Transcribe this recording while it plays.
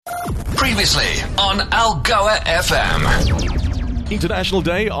Previously on Algoa FM. International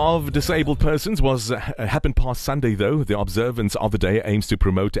Day of Disabled Persons happened past Sunday, though. The observance of the day aims to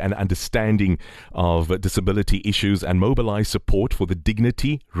promote an understanding of disability issues and mobilize support for the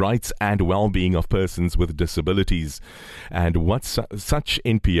dignity, rights and well-being of persons with disabilities. And what such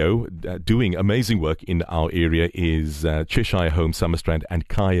NPO doing amazing work in our area is Cheshire Home, Summerstrand and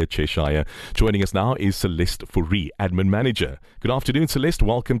Khaya, Cheshire. Joining us now is Celeste Fourie, Admin Manager. Good afternoon, Celeste.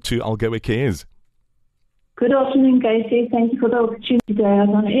 Welcome to Algoa Cares. Good afternoon, Casey. Thank you for the opportunity to have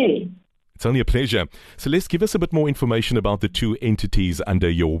on air. It's only a pleasure. Celeste, give us a bit more information about the two entities under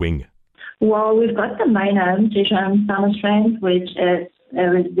your wing. Well, we've got the main home, Cheshire Home Summerstrand, which is a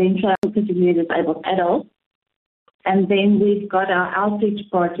residential for particularly disabled adults. And then we've got our outreach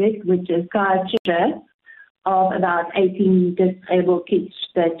project, which is Khaya Cheshire, of about 18 disabled kids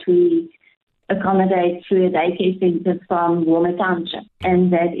that we accommodate through a daycare centre from Warmer Township.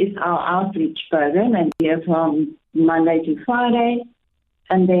 And that is our outreach program, and we are from Monday to Friday.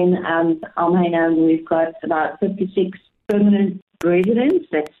 And then our main home, we've got about 56 permanent residents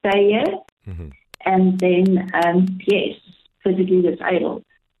that stay here. Mm-hmm. And then, yes, physically disabled.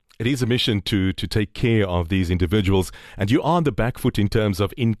 It is a mission to take care of these individuals, and you are on the back foot in terms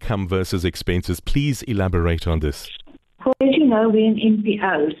of income versus expenses. Please elaborate on this. Well, as you know, we're an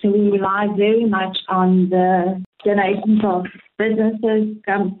NPO, so we rely very much on the donations of businesses,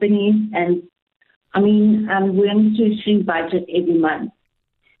 companies, and we're on a 2-3 budget every month.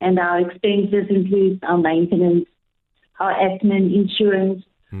 And our expenses include our maintenance, our admin, insurance,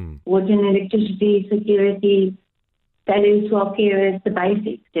 water and electricity, security, salaries for carers, the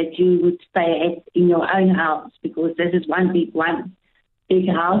basics that you would pay at in your own house, because this is one big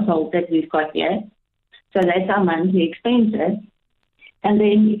household that we've got here. So that's our monthly expenses. And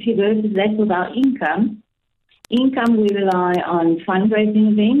then if you versus that with our income, we rely on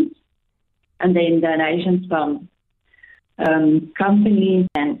fundraising events and then donations from companies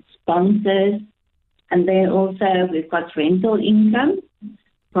and sponsors. And then also we've got rental income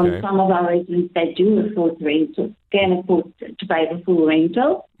from some of our residents that do afford rental, can afford to pay the full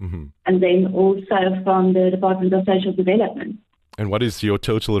rental. Mm-hmm. And then also from the Department of Social Development. And what is your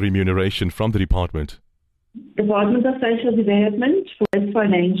total remuneration from the department? Department of Social Development for this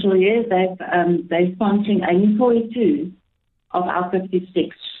financial year, they're sponsoring only 42 of our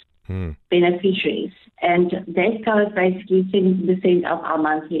 56 beneficiaries, and that covers basically 70% of our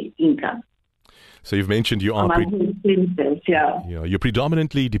monthly income. So you've mentioned you are you're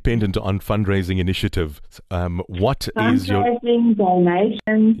predominantly dependent on fundraising initiatives. What is your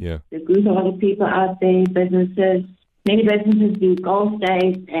donations? Yeah, the group of other people out there, businesses. Many businesses do golf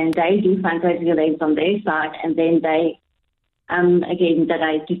days, and they do fundraising events on their side, and then they, again,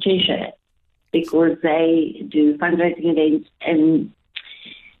 donate to Cheshire because they do fundraising events in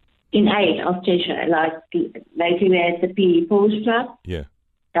aid of Cheshire. Like lately we had the PE Pools Club. Yeah.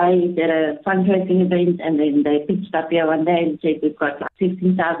 They did a fundraising event, and then they pitched up here one day and said, we've got like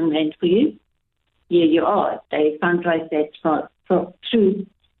 15,000 rand for you. Here you are. They fundraised that through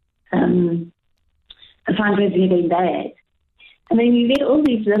a fundraising event they had. And then you get all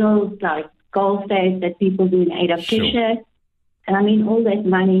these little like golf days that people do in aid of Cheshire. And all that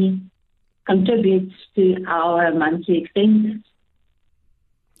money contributes to our monthly expenses.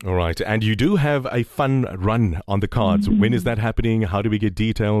 All right. And you do have a fun run on the cards. Mm-hmm. When is that happening? How do we get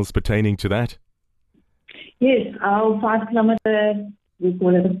details pertaining to that? Yes, our 5 kilometer, we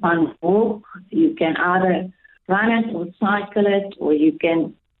call it a fun walk. You can either run it or cycle it, or you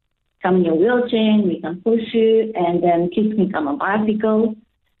can come in your wheelchair and we can push you, and then kids can come on bicycle.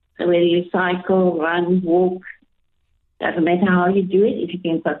 So whether you cycle, run, walk, doesn't matter how you do it, if you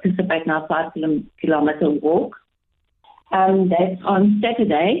can participate in our 5 kilometer walk. That's on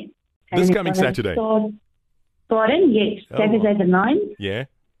Saturday. This coming Saturday? Starting, yes, Saturday the 9th. Yeah.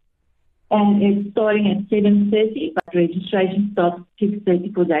 And it's starting at 7:30, but registration starts at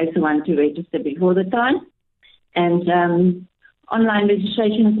 6:30 for those who want to register before the time. And online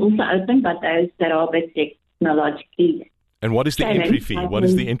registration is also open, but those that are a bit technologically. And what is the entry fee? What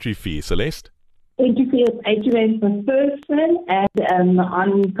is the entry fee, Celeste? Entry fee is 80 rand per person, and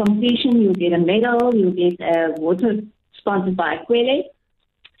on completion you'll get a medal, you'll get a water sponsored by Khaya,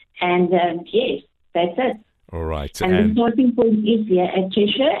 and yes, that's it. All right. And the starting point is here at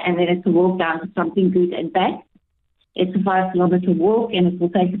Cheshire, and then it's a walk down to something good and back. It's a 5 kilometer walk, and it will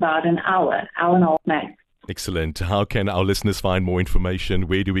take about an hour and a half max. Excellent. How can our listeners find more information?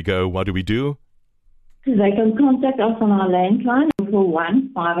 Where do we go? What do we do? They can contact us on our landline,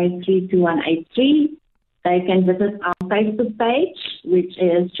 041-583-2183. They can visit our Facebook page, which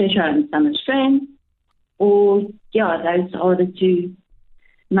is Cheshire and Summerstrand. Or, those are the two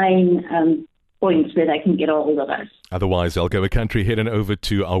main points where they can get a hold of us. Otherwise, Algoa Country, head on over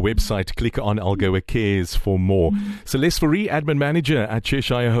to our website, click on Algoa Cares for more. Celeste Fourie, Admin Manager at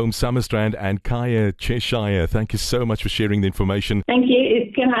Cheshire Home Summerstrand and Khaya, Cheshire. Thank you so much for sharing the information. Thank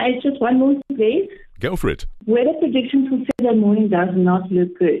you. Can I add just one more, please? Go for it. Weather prediction for Saturday morning does not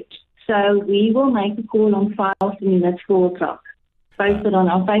look good. So we will make a call on Friday afternoon at 4 o'clock. Post it on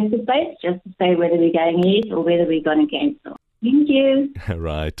our Facebook page just to say whether we're going ahead or whether we're going to cancel. Thank you. All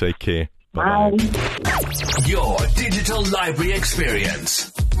right. Take care. Bye. Your digital library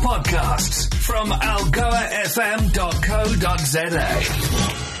experience. Podcasts from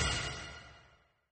algoafm.co.za.